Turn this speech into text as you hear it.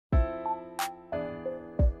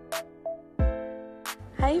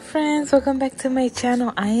Hi friends, welcome back to my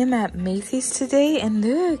channel. I am at Macy's today and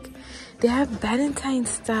look, they have Valentine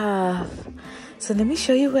stuff. So let me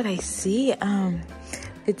show you what I see.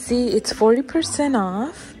 It's 40%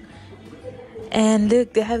 off. And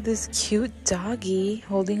look, they have this cute doggy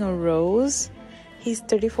holding a rose. He's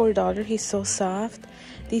 $34. He's so soft.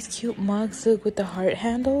 These cute mugs, look, with the heart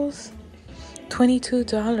handles,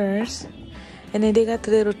 $22. And then they got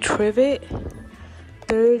the little trivet,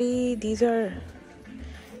 $30. These are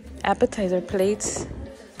appetizer plates,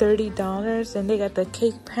 $30. And they got the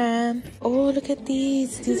cake pan. Oh, look at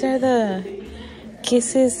these. These are the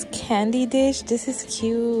Kisses candy dish. This is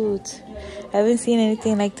cute. I haven't seen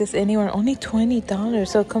anything like this anywhere. Only $20,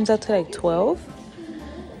 so it comes out to like 12.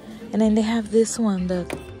 And then they have this one, the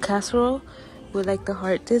casserole with like the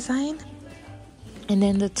heart design. And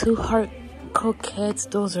then the two heart croquettes.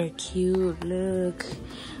 Those are cute. Look,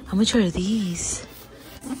 how much are these?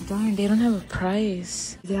 Darn, they don't have a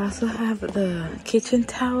price. They also have the kitchen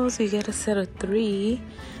towels. You get a set of 3,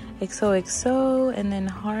 XOXO, and then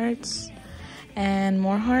hearts and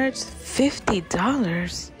more hearts.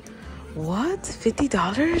 $50. What?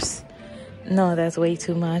 $50? No, that's way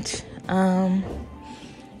too much. Then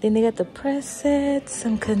they got the press sets,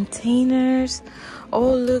 some containers.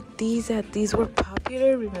 Oh, look, these were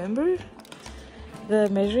popular, remember? The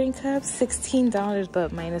measuring cups, $16,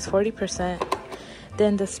 but minus 40%.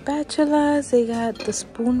 Then the spatulas, they got the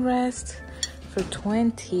spoon rest for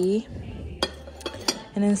 $20.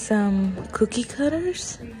 And then some cookie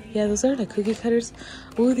cutters. Yeah, those are like cookie cutters.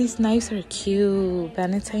 Oh, these knives are cute.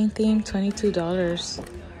 Valentine theme, $22.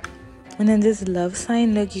 And then this love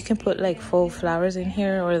sign, look, you can put like full flowers in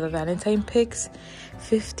here or the Valentine pics,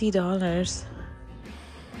 $50.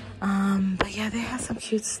 But yeah, they have some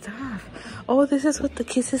cute stuff. Oh, this is what the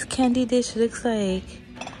Kisses candy dish looks like.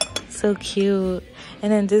 So cute.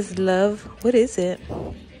 And then this love, what is it?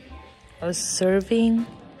 A serving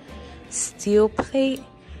steel plate,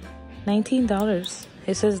 $19.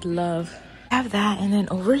 It says love. I have that. And then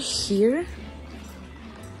over here,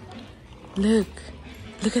 look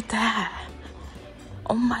at that.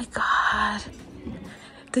 Oh my god,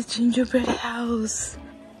 the gingerbread house,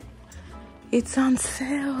 it's on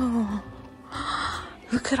sale.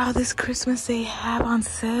 Look at all this Christmas they have on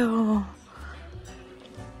sale.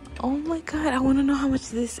 Oh my god, I want to know how much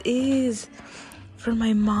this is for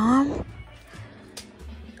my mom.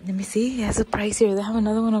 Let me see, it has a price here. They have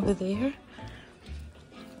another one over there.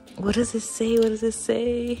 What does it say? What does it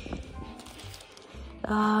say?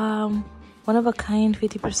 One of a kind,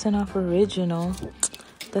 50% off original.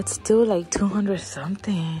 That's still like 200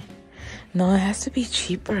 something. No, it has to be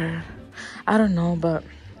cheaper. I don't know, but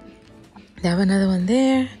they have another one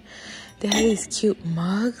there. They have these cute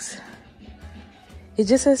mugs. It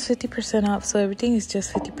just says 50% off, so everything is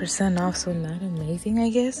just 50% off, so not amazing, I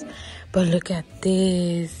guess. But look at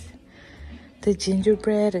this. The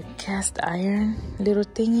gingerbread, a cast iron little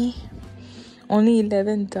thingy. Only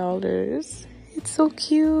 $11. It's so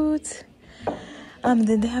cute.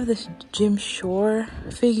 Then they have this Jim Shore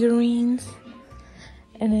figurines.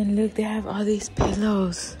 And then look, they have all these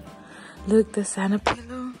pillows. Look, the Santa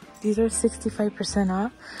pillow. These are 65%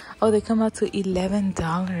 off. Oh, they come out to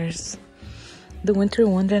 $11. The Winter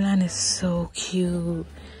Wonderland is so cute.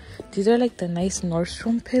 These are like the nice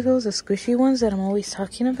Nordstrom pillows, the squishy ones that I'm always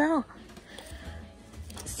talking about.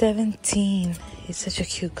 $17. It's such a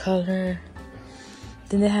cute color.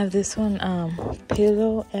 Then they have this one,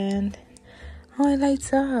 pillow, and oh, it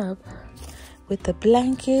lights up with the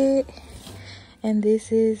blanket. And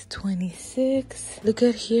this is $26. Look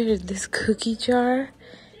at here, this cookie jar.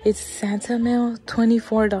 It's Santa mail,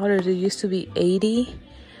 $24. It used to be $80.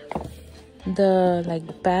 The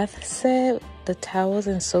like bath set, the towels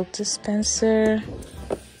and soap dispenser,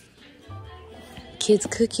 kids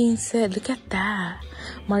cooking set. Look at that.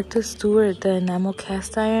 Martha Stewart, the enamel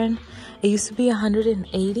cast iron. It used to be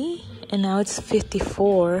 $180 and now it's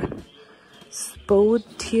 $54. Spode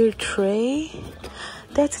tier tray.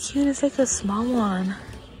 That's cute. It's like a small one.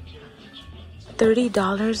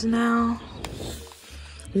 $30 now.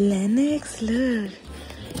 Lennox, look.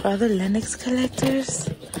 For all the Lennox collectors.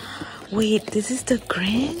 Wait, this is the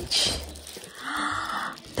Grinch?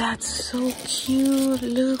 That's so cute.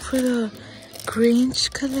 Look, for the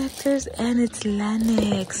Grinch collectors, and it's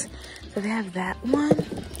Lennox. So they have that one.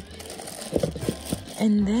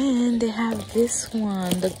 And then they have this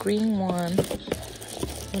one, the green one.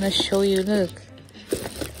 I'm gonna show you, look.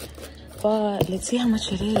 But let's see how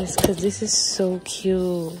much it is, because this is so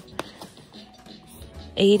cute.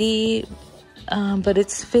 80, but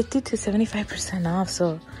it's 50 to 75% off,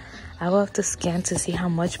 so I will have to scan to see how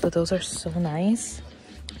much, but those are so nice.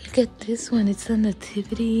 Look at this one. It's a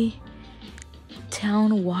nativity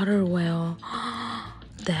town water well.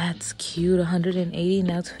 That's cute. 180,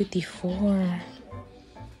 now it's 54.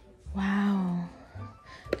 Wow.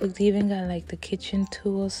 Look, they even got like the kitchen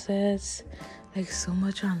tool sets. Like so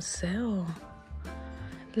much on sale.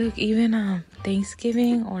 Look, even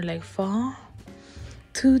Thanksgiving or like fall,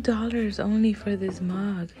 $2 only for this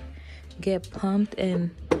mug. Get pumped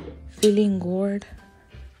and feeling gourd.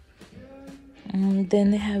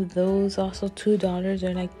 Then they have those also $2.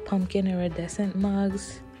 They're like pumpkin iridescent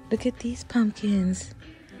mugs. Look at these pumpkins.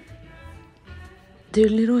 They're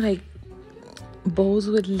little like bowls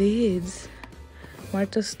with lids.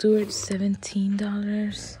 Martha Stewart,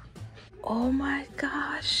 $17. Oh my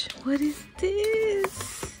gosh, what is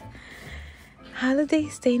this? Holiday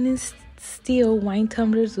stainless steel wine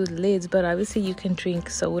tumblers with lids, but obviously you can drink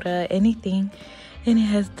soda, anything. And it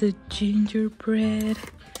has the gingerbread.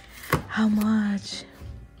 How much?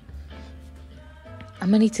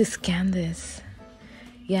 I'm gonna need to scan this.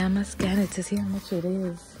 Yeah, I'm gonna scan it to see how much it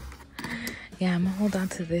is. Yeah, I'm gonna hold on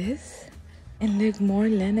to this. And look, more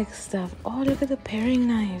Lennox stuff. Oh, look at the paring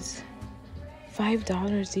knives.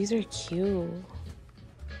 $5. These are cute.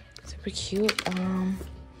 Super cute.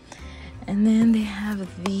 And then they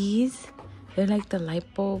have these. They're like the light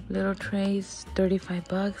bulb little trays.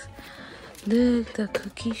 $35. Look, the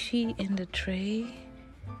cookie sheet in the tray.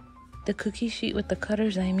 The cookie sheet with the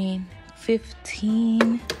cutters, I mean.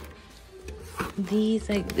 $15. These,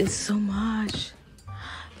 like, it's so much.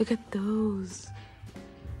 Look at those.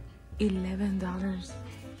 $11.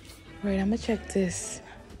 Right, I'm gonna check this.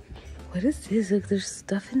 What is this? Look, there's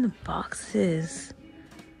stuff in the boxes.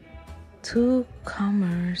 To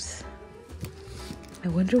commerce. I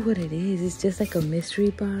wonder what it is. It's just like a mystery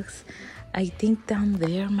box. I think down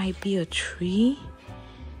there might be a tree.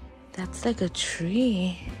 That's like a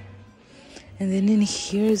tree. And then in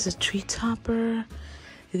here is a tree topper.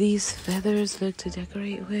 These feathers look to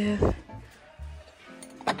decorate with.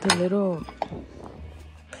 The little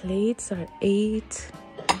plates are $8.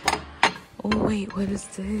 Oh wait, what is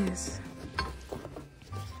this?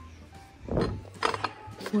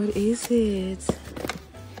 What is it?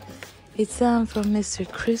 It's from Mr.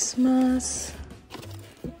 Christmas.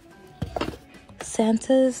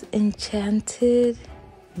 Santa's Enchanted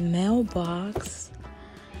Mailbox.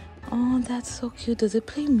 Oh, that's so cute. Does it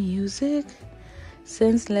play music?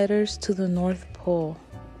 Sends letters to the North Pole.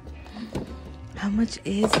 How much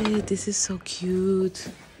is it? This is so cute.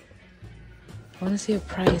 I want to see a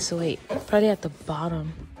price. So wait, probably at the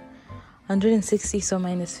bottom. 160, so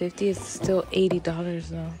minus 50 is still $80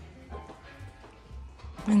 though.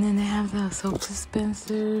 And then they have the soap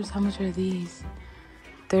dispensers. How much are these?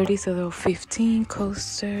 30, so they're 15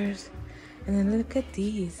 coasters. And then look at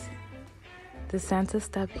these. The Santa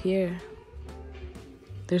stop here.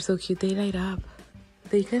 They're so cute. They light up.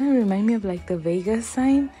 They kind of remind me of like the Vegas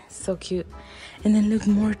sign. So cute. And then look,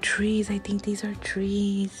 more trees. I think these are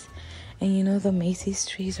trees. And you know the Macy's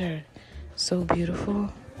trees are so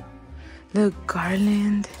beautiful. Look,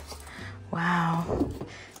 garland. Wow.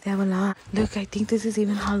 They have a lot. Look, I think this is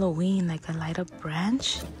even Halloween, like a light up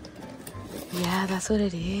branch. Yeah, that's what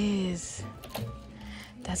it is.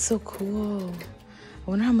 That's so cool. I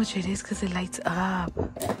wonder how much it is because it lights up.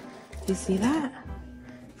 You see that?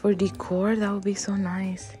 For decor, that would be so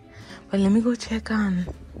nice. But let me go check on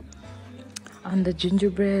the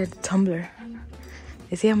gingerbread tumbler.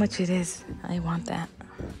 You see how much it is? I want that.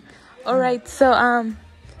 All right, so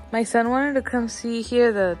my son wanted to come see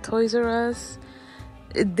here the Toys R Us.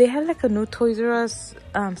 They have like a new Toys R Us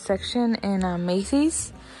section in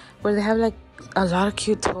Macy's where they have like a lot of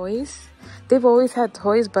cute toys. They've always had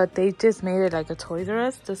toys, but they just made it like a Toys R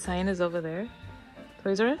Us. The sign is over there.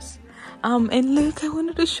 Toys R Us. And look, I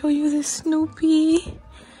wanted to show you this Snoopy.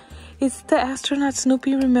 It's the astronaut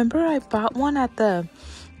Snoopy. Remember, I bought one at the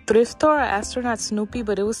thrift store, astronaut Snoopy,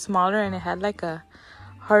 but it was smaller and it had like a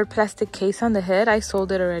hard plastic case on the head. I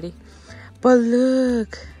sold it already. But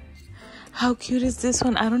look, how cute is this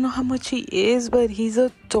one? I don't know how much he is, but he's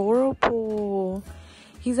adorable.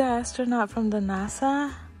 He's an astronaut from the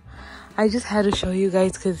NASA. I just had to show you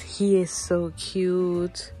guys because he is so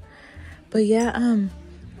cute. But yeah,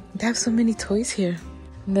 they have so many toys here.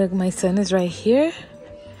 Look, my son is right here.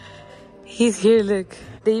 He's here, look.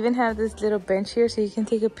 They even have this little bench here so you can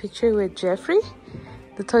take a picture with Jeffrey.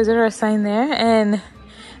 The Toys R Us sign there. And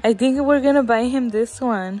I think we're gonna buy him this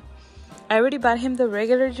one. I already bought him the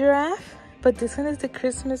regular giraffe, but this one is the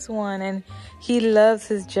Christmas one, and he loves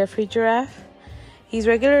his Jeffrey giraffe. He's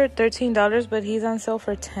regular at $13, but he's on sale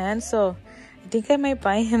for $10, so I think I might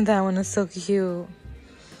buy him that one. It's so cute.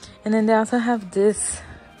 And then they also have this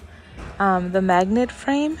the magnet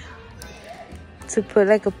frame to put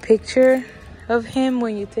like a picture of him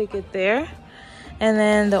when you take it there. And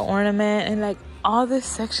then the ornament and like all this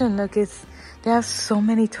section, look, they have so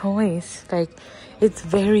many toys. Like, it's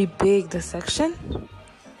very big, the section.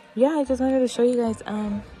 Yeah, I just wanted to show you guys.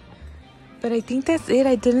 But I think that's it.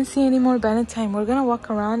 I didn't see any more Valentine. We're gonna walk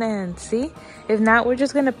around and see. If not, we're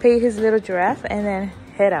just gonna pay his little giraffe and then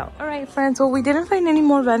head out. All right, friends. Well, we didn't find any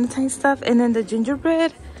more Valentine stuff, and then the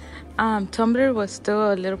gingerbread tumbler was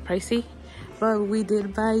still a little pricey, but we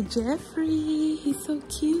did buy Jeffrey. He's so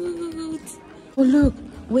cute. Oh, look,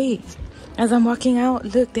 wait. As I'm walking out,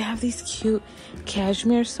 look, they have these cute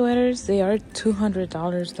cashmere sweaters. They are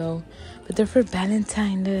 $200 though, but they're for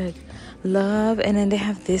Valentine. Look, love. And then they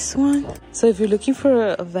have this one. So if you're looking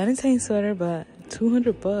for a Valentine sweater, but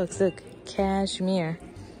 $200, look, cashmere.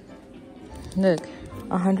 Look,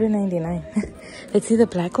 $199. Let's see the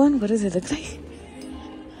black one. What does it look like?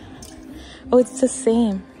 Oh, it's the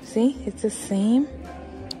same. See, it's the same.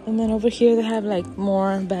 And then over here they have like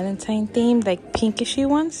more Valentine themed, like pinkishy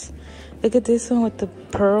ones. Look at this one with the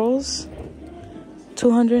pearls.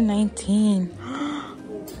 $219.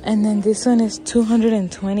 And then this one is $220,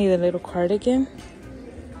 the little cardigan.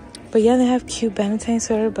 But yeah, they have cute Valentine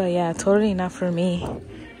sweater, but yeah, totally not for me.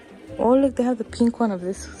 Oh, look, they have the pink one of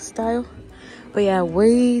this style. But yeah,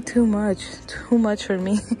 way too much for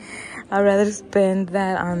me. I'd rather spend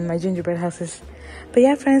that on my gingerbread houses. But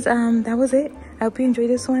yeah, friends, that was it. I hope you enjoyed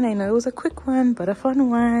this one. I know it was a quick one, but a fun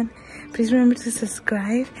one. Please remember to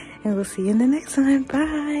subscribe, and we'll see you in the next one.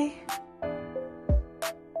 Bye.